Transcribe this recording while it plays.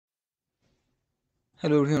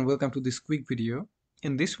Hello everyone, welcome to this quick video.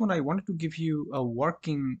 In this one, I wanted to give you a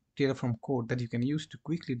working Terraform code that you can use to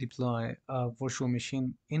quickly deploy a virtual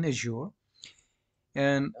machine in Azure.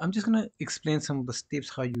 And I'm just going to explain some of the steps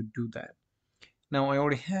how you do that. Now, I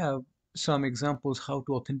already have some examples how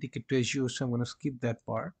to authenticate to Azure, so I'm going to skip that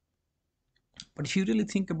part. But if you really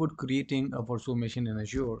think about creating a virtual machine in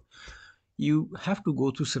Azure, you have to go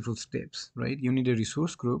through several steps, right? You need a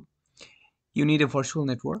resource group. You need a virtual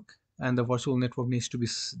network, and the virtual network needs to be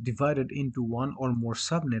divided into one or more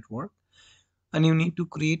subnetwork. And you need to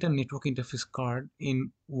create a network interface card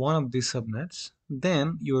in one of these subnets.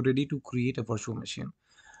 Then you're ready to create a virtual machine.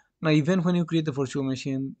 Now, even when you create the virtual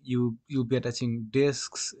machine, you'll be attaching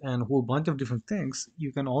disks and a whole bunch of different things.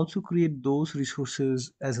 You can also create those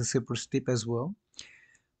resources as a separate step as well.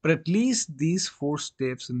 But at least these four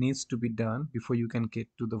steps needs to be done before you can get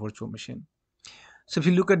to the virtual machine. So if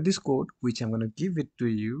you look at this code, which I'm going to give it to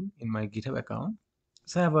you in my GitHub account,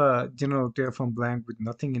 so I have a general Terraform blank with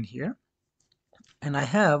nothing in here, and I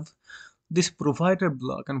have this provider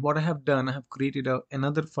block. And what I have done, I have created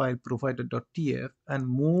another file, provider.tf, and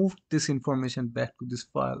moved this information back to this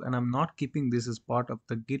file. And I'm not keeping this as part of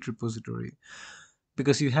the Git repository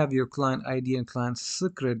because you have your client ID and client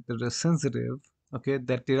secret that are sensitive. Okay,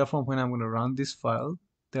 that Terraform, when I'm going to run this file,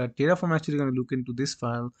 the Terraform actually going to look into this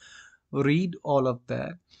file, read all of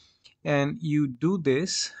that, and you do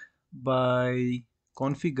this by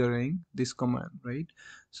configuring this command, right?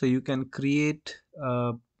 So you can create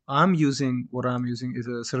I'm using is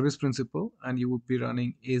a service principal, and you would be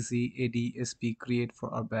running az ad sp create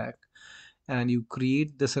for our back, and you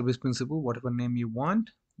create the service principal whatever name you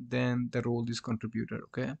want, then the role is contributor.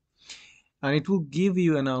 Okay, and it will give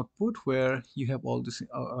you an output where you have all this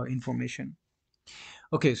information.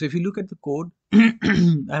 Okay, so if you look at the code, I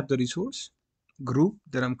have the resource group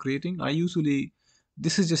that I'm creating. I usually,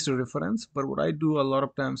 this is just a reference, but what I do a lot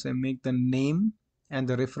of times, I make the name and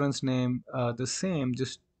the reference name the same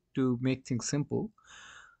just to make things simple.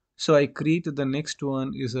 So I created the next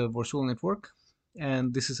one is a virtual network.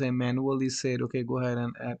 And this is I manually said, okay, go ahead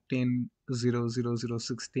and add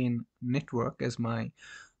 10.0.0.0.16 network as my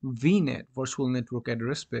VNet virtual network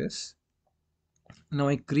address space. Now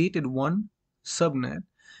I created one subnet,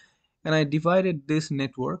 and I divided this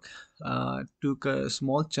network, took a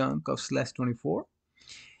small chunk of /24,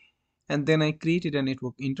 and then I created a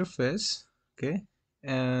network interface. Okay,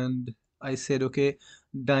 and I said, okay,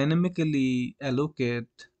 dynamically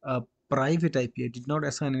allocate a private IP. I did not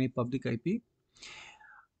assign any public IP.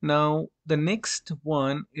 Now the next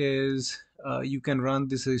one is you can run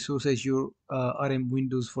this resource as your RM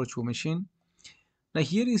Windows virtual machine. Now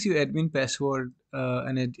here is your admin password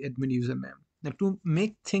and admin username. Now to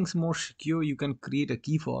make things more secure, you can create a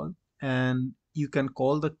key vault, and you can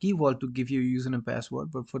call the key vault to give you a username and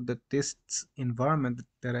password. But for the tests environment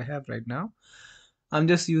that I have right now, I'm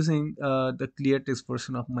just using the clear text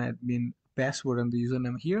version of my admin password and the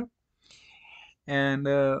username here. And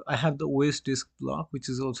I have the OS disk block, which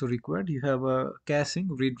is also required. You have a caching,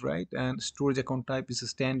 read write, and storage account type is a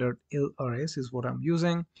standard LRS is what I'm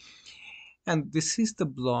using. And this is the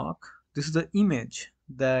block, this is the image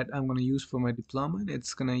that I'm going to use for my deployment.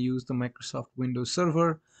 It's going to use the Microsoft Windows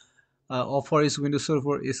Server. Offer is Windows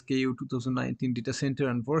Server SKU 2019 data center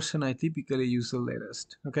and version. I typically use the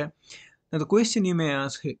latest. Okay. Now the question you may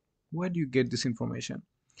ask, hey, where do you get this information?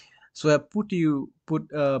 So I put a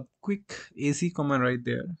quick AZ command right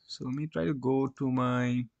there. So let me try to go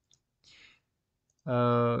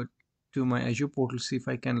uh, to my Azure portal, see if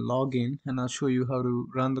I can log in, and I'll show you how to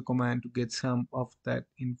run the command to get some of that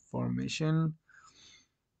information.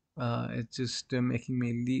 It's just making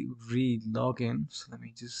me re-log in. So let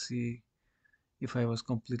me just see if I was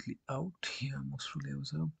completely out. Yeah, most probably I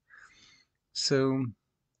was out. So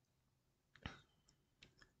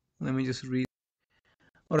let me just read.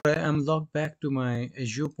 All right, I'm logged back to my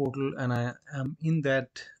Azure portal, and I am in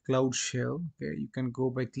that Cloud Shell. Okay, you can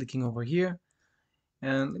go by clicking over here.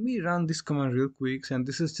 And let me run this command real quick. And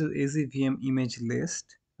this is the AZVM image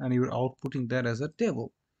list, and you're outputting that as a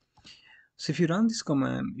table. So if you run this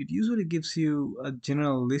command, it usually gives you a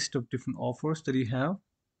general list of different offers that you have.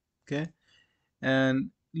 Okay,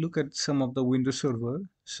 and look at some of the Windows Server.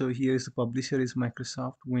 So here is the publisher is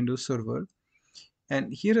Microsoft Windows Server,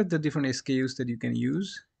 and here are the different SKUs that you can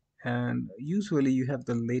use. And usually you have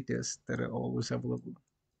the latest that are always available.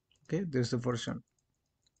 Okay, there's the version.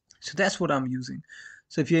 So that's what I'm using.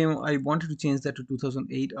 So if I wanted to change that to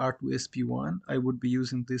 2008 R2SP1, I would be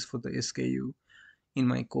using this for the SKU in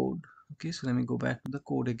my code. Okay, so let me go back to the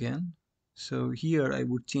code again. So here I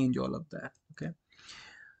would change all of that. Okay,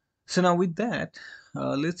 so now with that,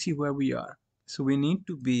 let's see where we are. So you need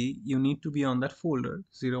to be on that folder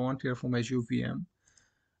 01 Terraform Azure VM,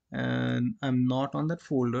 and I'm not on that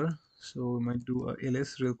folder. So we might do a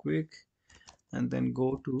ls real quick and then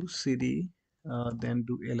go to cd, then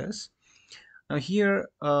do ls. Now here,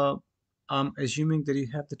 I'm assuming that you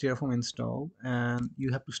have the Terraform installed and you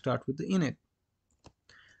have to start with the init.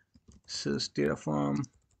 So Terraform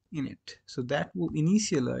init. So that will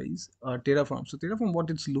initialize Terraform. So Terraform, what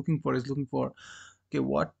it's looking for is looking for, okay,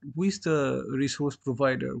 who is the resource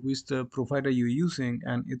provider, who is the provider you're using,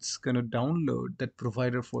 and it's gonna download that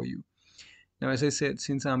provider for you. Now, as I said,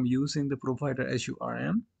 since I'm using the provider Azure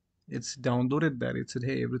RM, it's downloaded that. It said,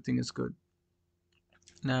 hey, everything is good.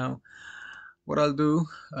 Now, what I'll do,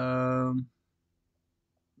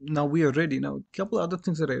 now we are ready. Now, a couple other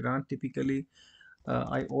things that I run typically,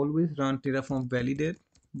 I always run Terraform validate.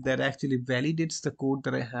 That actually validates the code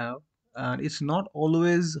that I have. And it's not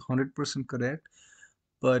always 100% correct,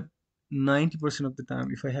 but 90% of the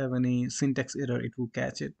time, if I have any syntax error, it will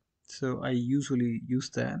catch it. So I usually use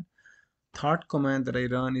that. Third command that I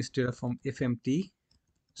run is Terraform fmt.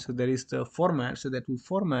 So there is the format. So that will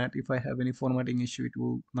format. If I have any formatting issue, it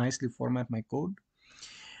will nicely format my code.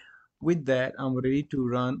 With that, I'm ready to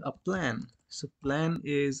run a plan. So plan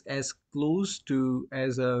is as close to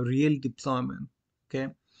as a real deployment. Okay.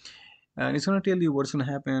 And it's going to tell you what's going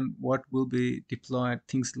to happen, what will be deployed,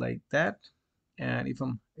 things like that. And if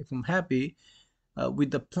I'm happy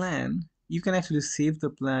with the plan, you can actually save the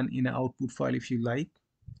plan in an output file if you like.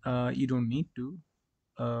 You don't need to,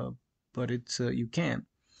 uh, but it's you can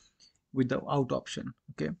with the out option.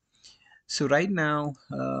 Okay. So right now,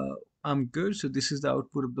 I'm good. So this is the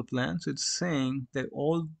output of the plan. So it's saying that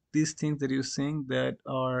all these things that you're saying that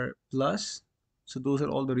are plus, so those are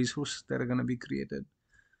all the resources that are going to be created.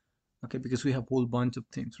 Okay, because we have a whole bunch of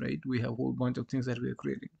things, right? We have a whole bunch of things that we are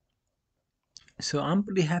creating. So I'm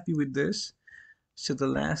pretty happy with this. So the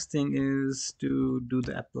last thing is to do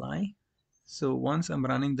the apply. So once I'm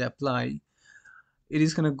running the apply, it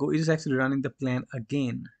is actually running the plan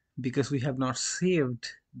again because we have not saved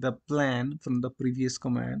the plan from the previous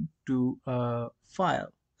command to a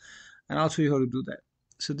file. And I'll show you how to do that.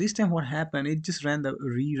 So this time what happened, it just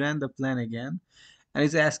reran the plan again, and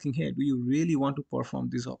it's asking, hey, do you really want to perform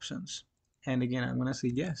these options? And again, I'm gonna say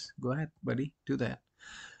yes, go ahead buddy, do that.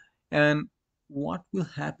 And what will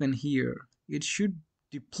happen here, it should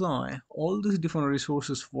deploy all these different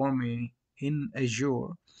resources for me in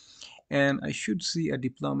Azure, and I should see a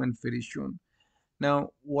deployment very soon.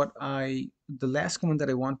 Now, the last command that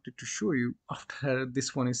I wanted to show you after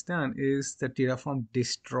this one is done is the Terraform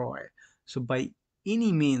Destroy. So by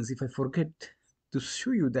any means, if I forget to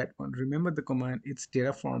show you that one, remember the command, it's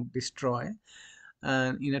Terraform Destroy.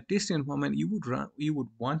 And in a test environment, you would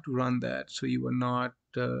want to run that so you are not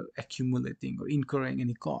accumulating or incurring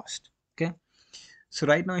any cost. Okay. So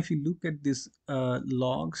right now, if you look at these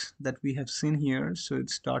logs that we have seen here, so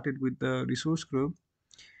it started with the resource group,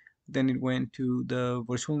 then it went to the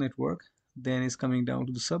virtual network, then it's coming down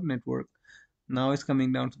to the sub network, now it's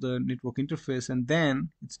coming down to the network interface, and then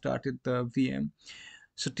it started the VM.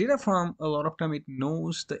 So Terraform, a lot of time, it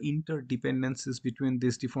knows the interdependencies between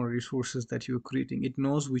these different resources that you're creating. It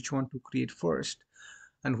knows which one to create first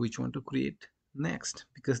and which one to create next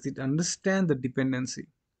because it understands the dependency.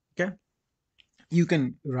 Okay, you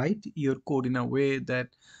can write your code in a way that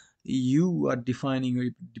you are defining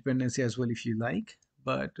your dependency as well if you like,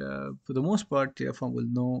 but for the most part, Terraform will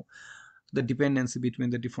know the dependency between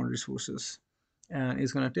the different resources, and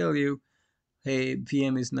it's going to tell you, hey,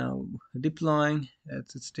 VM is now deploying.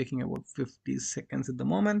 It's taking about 50 seconds at the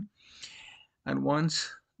moment, and once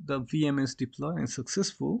the VM is deployed and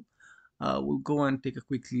successful, we'll go and take a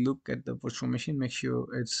quick look at the virtual machine, make sure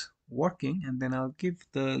it's working, and then I'll give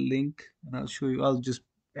the link and I'll show you. I'll just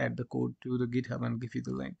add the code to the GitHub and give you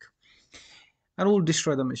the link, and we'll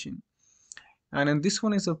destroy the machine. And then this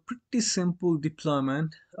one is a pretty simple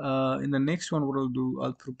deployment. In the next one, what I'll do,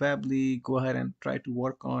 I'll probably go ahead and try to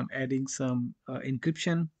work on adding some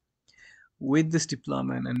encryption with this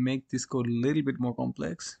deployment and make this code a little bit more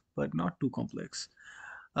complex, but not too complex.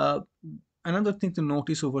 Uh, Another thing to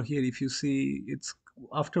notice over here, if you see, it's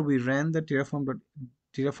after we ran the Terraform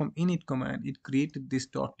init command, it created this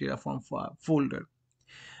 .terraform folder.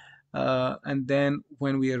 And then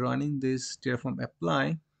when we are running this Terraform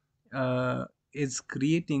apply, it's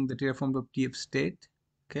creating the Terraform.tf state,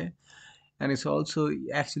 okay? And it's also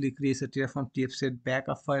actually creates a Terraform tf state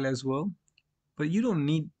backup file as well. But you don't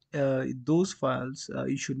need those files.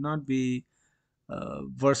 You should not be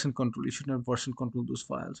version control. You should not version control those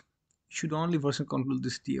files. You should only version control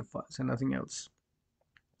these TF files and nothing else.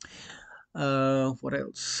 What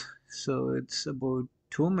else? So it's about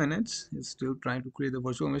 2 minutes. It's still trying to create the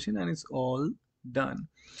virtual machine, and it's all done.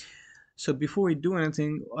 So before we do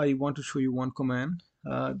anything, I want to show you one command,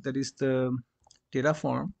 that is the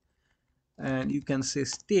Terraform, and you can say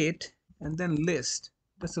state and then list.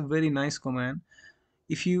 That's a very nice command.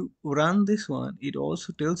 If you run this one, it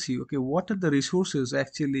also tells you, okay, what are the resources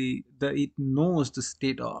actually that it knows the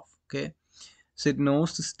state of. Okay, so it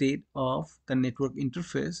knows the state of the network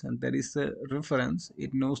interface, and that is the reference.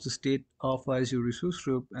 It knows the state of Azure resource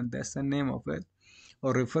group, and that's the name of it,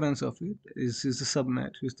 or reference of it. Is the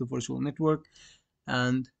subnet, is the virtual network,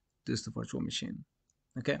 and this is the virtual machine.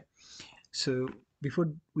 Okay, so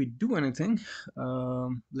before we do anything,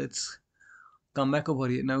 let's come back over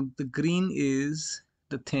here. Now the green is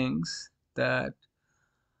the things that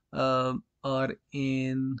are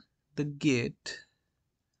in the git.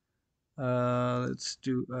 Let's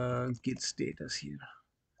do git status here.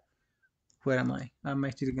 Where am I? I'm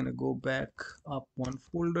actually gonna go back up one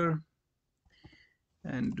folder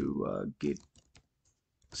and do git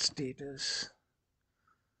status.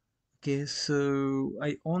 Okay, so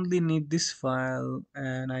I only need this file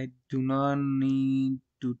and I do not need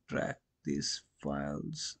to track these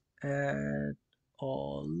files at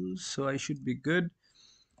all, so I should be good.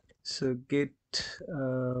 So git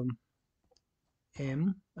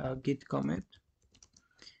git commit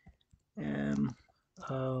m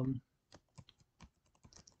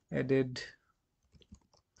added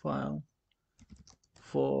file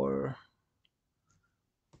for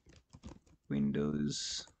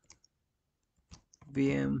Windows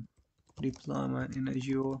VM deployment in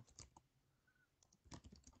Azure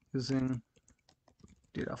using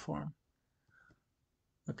Terraform.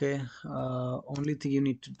 Okay, only thing you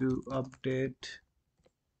need to do, update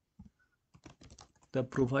the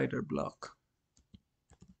provider block.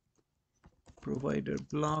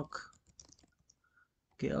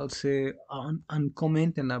 Okay, I'll say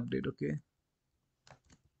uncomment and update. Okay,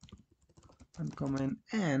 uncomment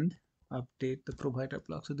and update the provider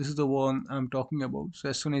block. So this is the one I'm talking about. So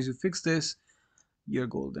as soon as you fix this, you're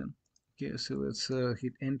golden. Okay, so let's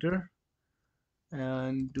hit enter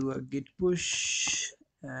and do a git push,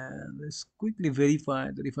 and let's quickly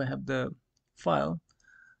verify that if I have the file.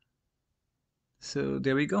 So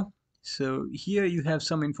there we go. So here you have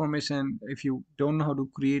some information. If you don't know how to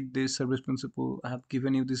create this service principal, I have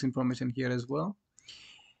given you this information here as well.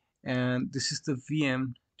 And this is the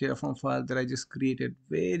VM Terraform file that I just created,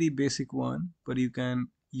 very basic one, but you can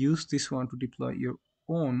use this one to deploy your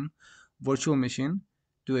own virtual machine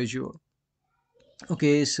to Azure.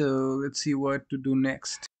 Okay, so let's see what to do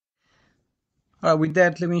next. With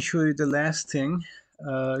that, let me show you the last thing.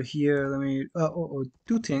 Here, let me,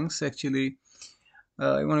 two things actually.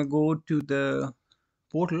 I want to go to the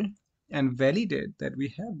portal and validate that we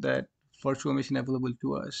have that virtual machine available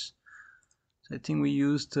to us. So I think we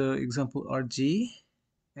used the example RG,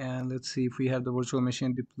 and let's see if we have the virtual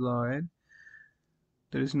machine deployed.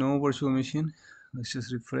 There is no virtual machine. Let's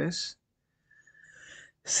just refresh,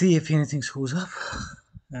 see if anything shows up.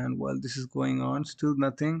 And while this is going on, still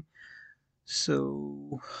nothing.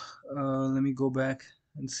 So let me go back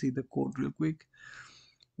and see the code real quick.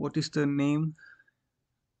 What is the name?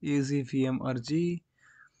 AZVMRG,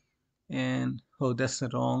 and oh, that's the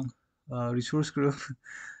wrong resource group.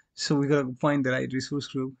 So we gotta find the right resource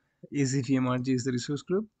group. AZVMRG is the resource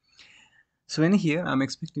group. So in here, I'm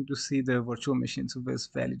expecting to see the virtual machine. So let's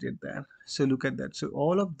validate that. So look at that. So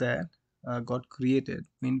all of that got created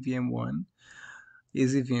in VM1,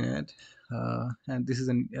 AZVNet, and this is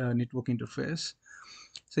a network interface.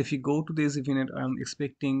 So if you go to the AZVNet, I'm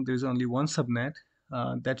expecting there's only one subnet.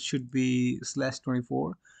 That should be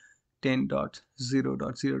 /24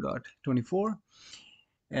 10.0.0.24,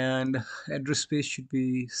 and address space should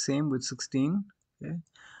be same with 16. Okay,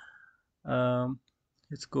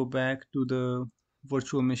 let's go back to the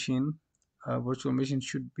virtual machine. Virtual machine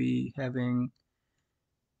should be having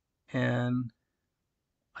an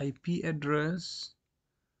IP address.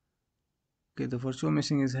 Okay, the virtual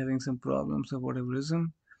machine is having some problems for whatever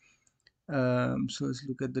reason. So let's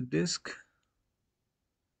look at the disk.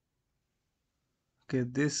 Okay,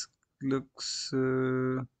 this looks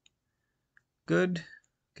good.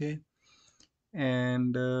 Okay,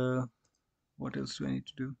 and what else do I need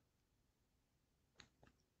to do?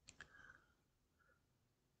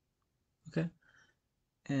 Okay,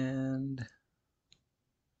 and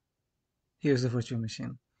here's the virtual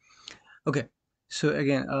machine. Okay, so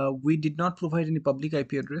again, we did not provide any public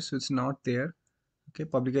IP address, so it's not there. Okay,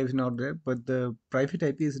 public IP is not there, but the private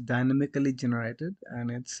IP is dynamically generated, and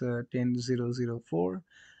it's 10.0.0.4,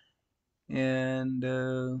 and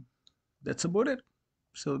that's about it.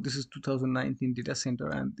 So this is 2019 data center,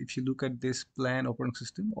 and if you look at this plan operating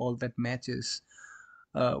system, all that matches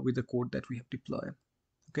with the code that we have deployed.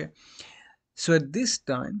 Okay, so at this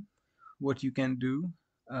time, what you can do,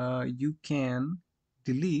 you can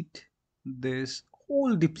delete this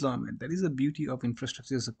whole deployment. That is the beauty of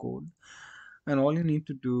infrastructure as a code. And all you need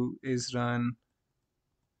to do is run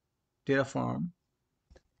Terraform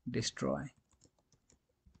Destroy.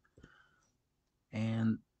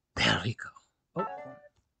 And there we go. Oh,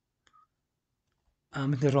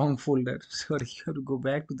 I'm in the wrong folder. Sorry, you have to go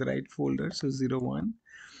back to the right folder. So 01.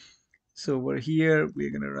 So over here,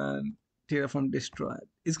 we're going to run Terraform Destroy.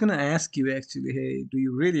 It's going to ask you actually, hey, do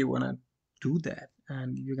you really want to do that?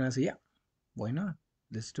 And you're going to say, yeah, why not?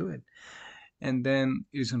 Let's do it. And then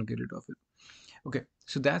it's going to get rid of it. Okay,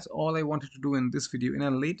 so that's all I wanted to do in this video. In a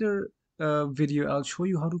later video, I'll show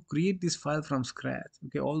you how to create this file from scratch.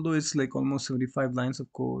 Okay, although it's like almost 75 lines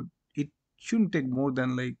of code, it shouldn't take more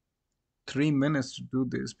than like 3 minutes to do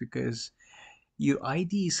this because your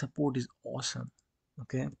IDE support is awesome.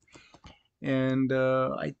 Okay, and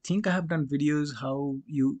I think I have done videos how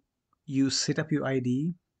you set up your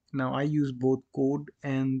IDE. Now I use both code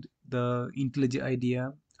and the IntelliJ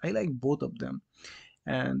IDEA. I like both of them,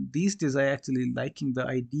 and these days I actually liking the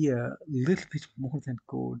idea a little bit more than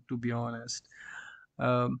code, to be honest.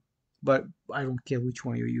 um, but I don't care which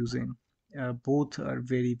one you're using. Both are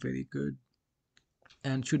very, very good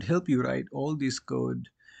and should help you write all this code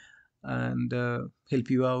and help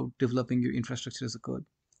you out developing your infrastructure as a code.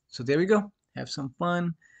 So there we go, have some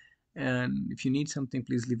fun, and if you need something,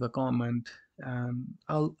 please leave a comment.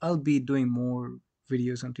 I'll be doing more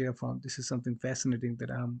videos on Terraform. This is something fascinating that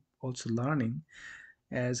I'm also learning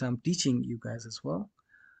as I'm teaching you guys as well.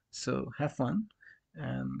 So have fun,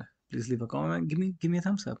 and please leave a comment. Give me a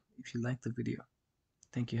thumbs up if you like the video.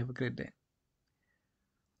 Thank you. Have a great day.